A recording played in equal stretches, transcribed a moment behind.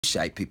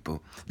Cushite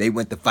people. They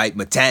went to fight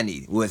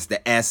Mitanni, who was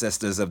the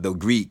ancestors of the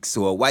Greeks,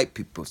 who are white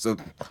people. So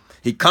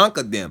he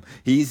conquered them.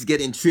 He's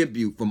getting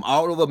tribute from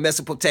all over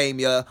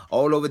Mesopotamia,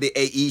 all over the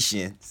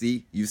Aegean.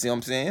 See, you see what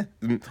I'm saying?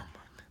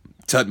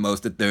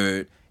 Tuthmose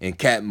III and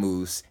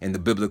Cadmus and the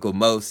biblical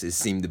Moses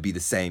seem to be the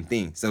same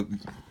thing. So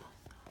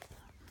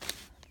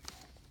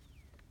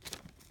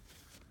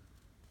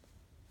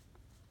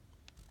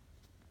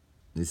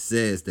it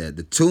says that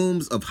the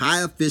tombs of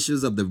high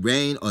officials of the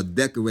reign are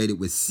decorated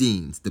with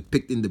scenes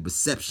depicting the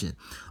reception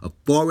of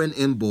foreign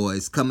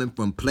envoys coming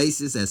from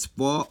places as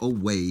far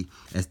away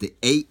as the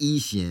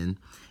Aegean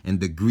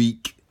and the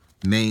Greek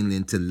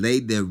mainland to lay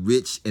their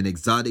rich and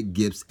exotic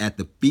gifts at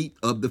the feet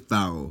of the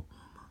pharaoh.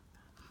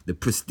 The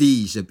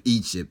prestige of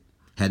Egypt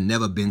had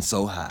never been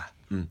so high.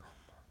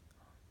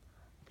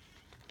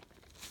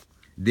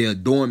 The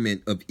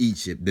adornment of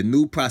Egypt. The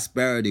new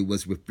prosperity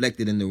was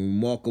reflected in the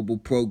remarkable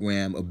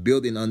program of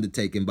building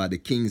undertaken by the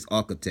king's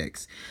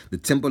architects. The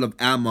temple of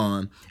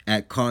Ammon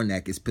at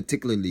Karnak is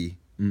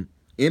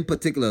in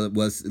particular,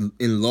 was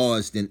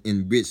enlarged and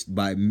enriched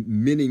by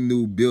many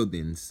new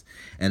buildings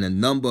and a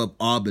number of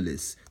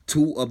obelisks.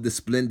 Two of the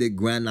splendid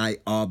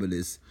granite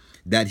obelisks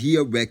that he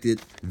erected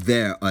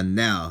there are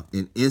now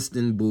in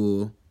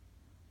Istanbul,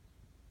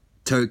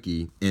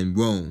 Turkey, and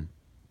Rome,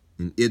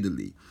 in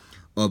Italy.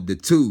 Of the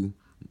two,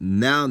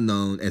 now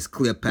known as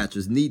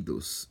Cleopatra's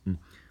Needles,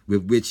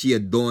 with which he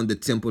adorned the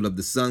temple of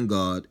the sun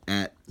god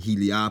at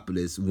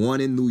Heliopolis,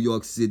 one in New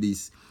York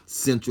City's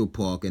Central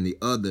Park and the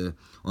other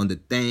on the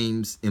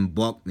Thames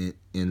embankment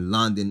in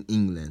London,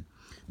 England.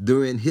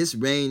 During his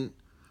reign,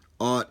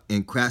 art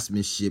and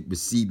craftsmanship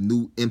received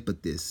new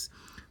impetus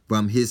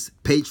from his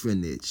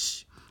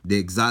patronage. The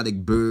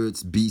exotic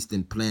birds, beasts,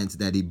 and plants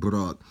that he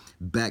brought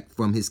back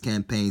from his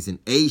campaigns in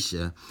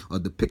Asia are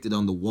depicted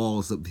on the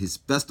walls of his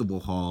festival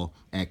hall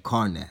at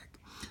Karnak.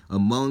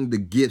 Among the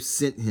gifts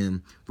sent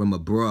him from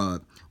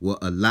abroad were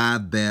a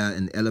live bear,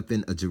 an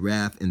elephant, a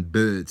giraffe, and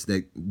birds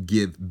that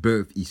give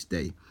birth each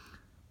day.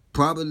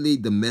 Probably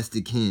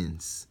domestic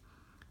hens,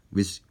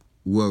 which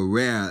were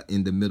rare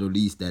in the Middle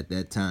East at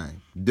that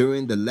time.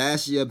 During the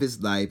last year of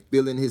his life,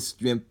 feeling his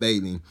strength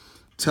failing,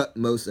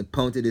 Tuthmose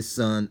appointed his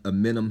son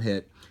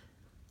Amenhotep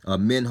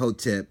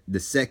II,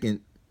 the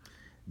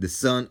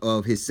son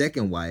of his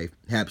second wife,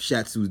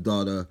 Hatshepsut's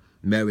daughter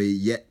Mary,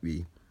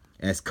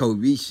 as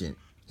co-regent.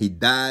 He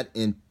died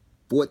in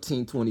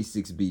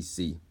 1426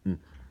 BC.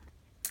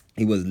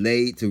 He was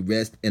laid to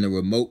rest in a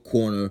remote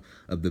corner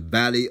of the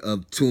Valley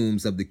of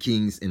Tombs of the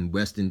Kings in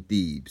western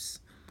Thebes.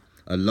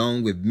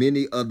 Along with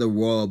many other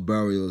royal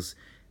burials,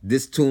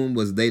 this tomb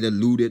was later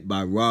looted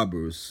by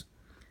robbers.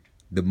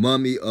 The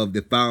mummy of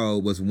the pharaoh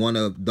was one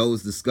of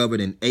those discovered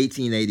in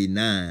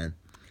 1889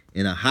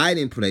 in a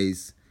hiding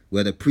place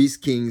where the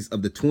priest kings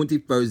of the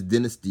 21st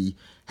dynasty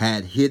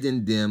had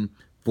hidden them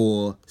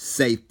for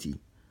safety.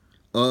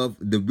 Of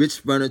the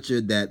rich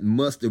furniture that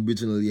must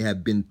originally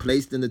have been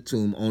placed in the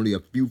tomb, only a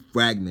few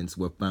fragments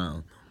were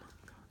found.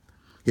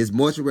 His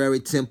mortuary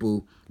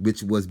temple,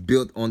 which was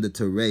built on the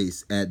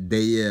terrace at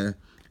Deir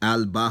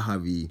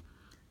al-Bahari,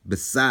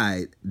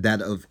 beside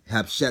that of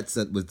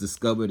Hatshepsut, was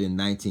discovered in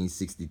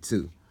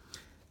 1962.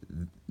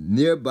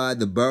 Nearby,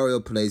 the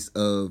burial place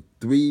of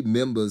 3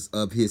 members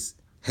of his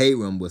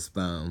harem was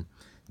found.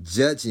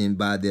 Judging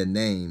by their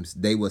names,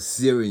 they were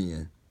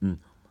Syrian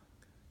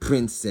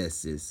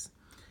princesses,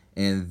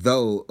 and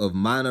though of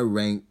minor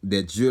rank,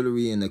 their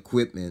jewelry and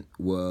equipment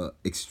were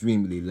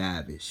extremely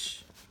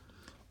lavish.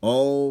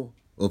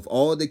 Of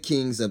all the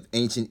kings of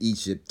ancient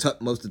Egypt,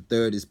 Tuthmose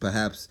III is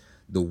perhaps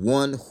the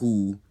one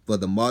who, for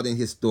the modern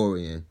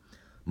historian,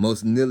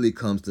 most nearly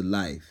comes to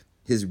life.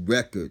 His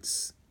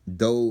records,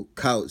 though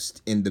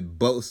couched in the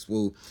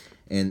boastful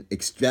and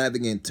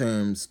extravagant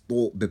terms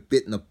thought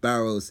befitting of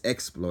Pharaoh's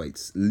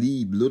exploits,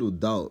 leave little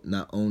doubt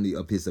not only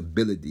of his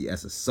ability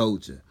as a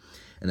soldier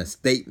and a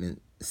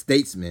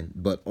statesman,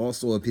 but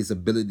also of his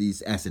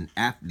abilities as an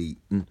athlete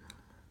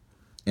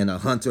and a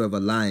hunter of a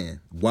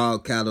lion,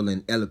 wild cattle,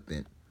 and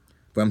elephant.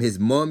 From his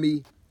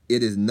mummy,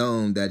 it is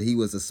known that he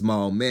was a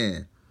small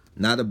man,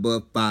 not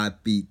above 5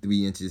 feet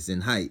 3 inches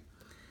in height.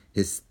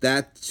 His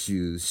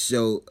statues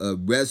show a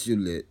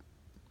resolute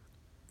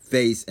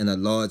face and a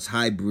large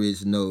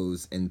high-bridged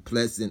nose and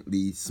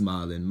pleasantly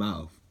smiling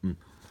mouth.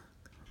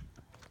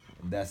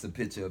 That's a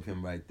picture of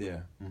him right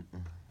there.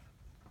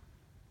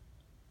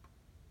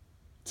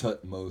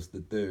 Tuthmose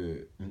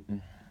III.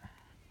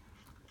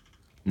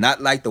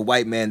 Not like the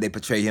white man they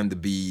portray him to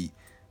be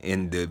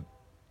in the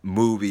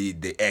movie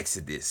The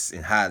Exodus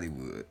in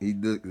Hollywood. He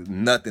looked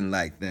nothing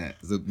like that.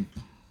 So,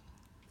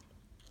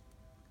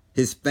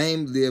 his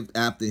fame lived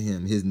after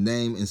him. His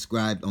name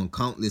inscribed on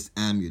countless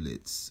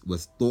amulets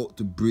was thought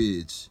to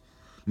bring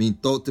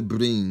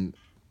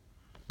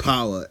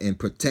power and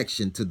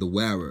protection to the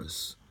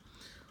wearers.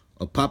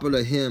 A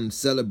popular hymn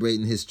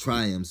celebrating his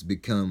triumphs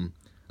became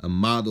a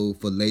model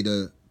for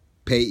later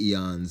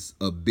paeans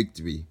of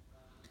victory.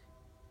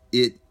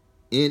 In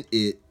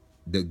it,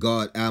 the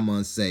god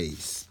Ammon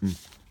says,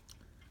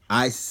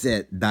 I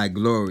set thy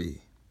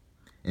glory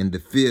and the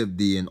fear of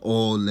thee in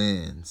all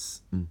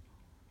lands,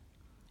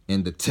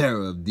 and the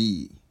terror of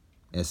thee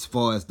as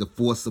far as the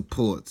four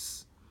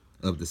supports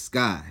of the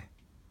sky.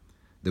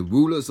 The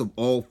rulers of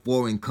all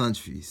foreign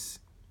countries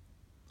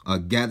are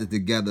gathered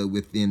together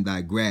within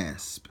thy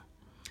grasp.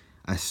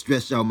 I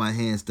stretch out my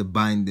hands to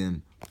bind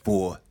them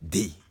for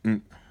thee.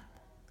 And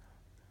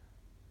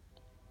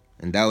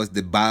that was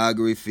the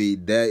biography.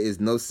 There is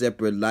no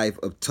separate life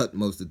of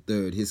Tuthmose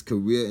III. His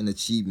career and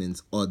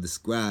achievements are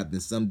described in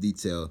some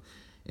detail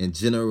in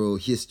general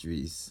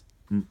histories.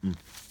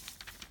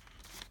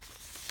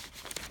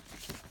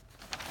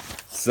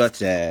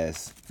 Such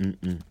as, I'm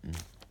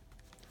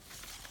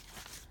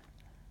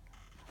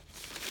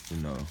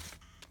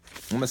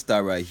going to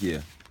start right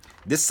here.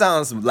 This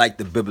sounds like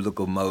the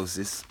biblical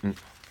Moses.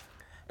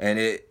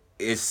 And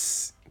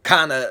it's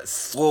kind of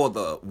sort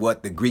of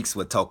what the Greeks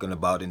were talking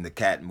about in the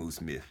Cadmus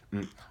myth.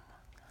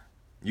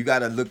 You got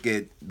to look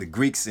at the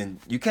Greeks, and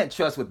you can't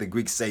trust what the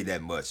Greeks say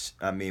that much.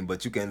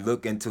 But you can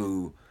look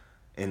into,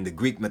 in the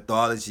Greek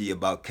mythology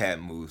about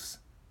Cadmus,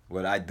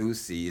 what I do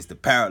see is the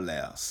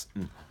parallels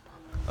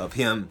of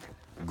him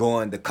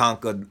going to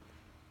conquer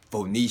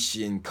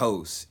Phoenician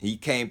coast. He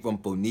came from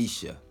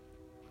Phoenicia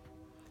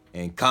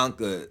and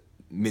conquered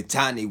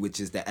Mitanni, which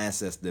is the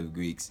ancestor of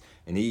Greeks,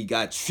 and he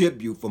got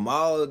tribute from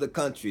all of the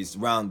countries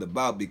round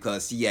about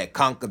because he had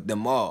conquered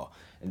them all.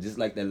 And just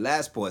like the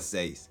last part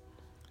says,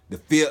 the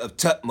fear of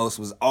Tuthmose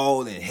was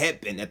all in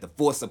heaven, at the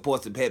four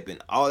supports of heaven,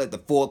 all at the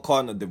four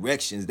cardinal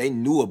directions. They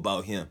knew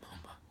about him.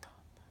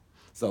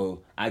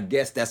 So I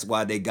guess that's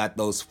why they got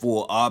those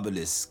four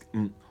obelisks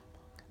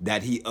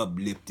that he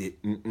uplifted.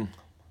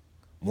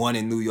 One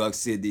in New York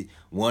City,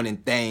 one in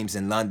Thames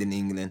in London,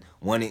 England,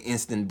 one in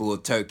Istanbul,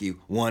 Turkey,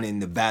 one in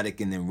the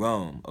Vatican in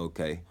Rome,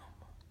 okay?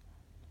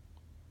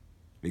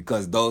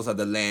 Because those are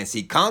the lands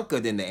he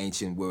conquered in the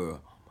ancient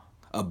world.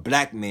 A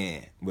black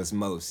man was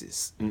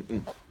Moses.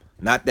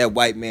 Not that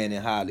white man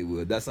in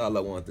Hollywood. That's all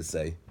I want to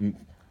say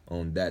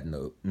on that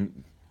note.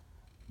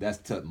 That's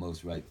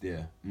Tuthmose right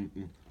there.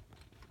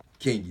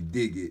 Can you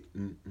dig it?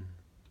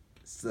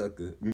 Sucker.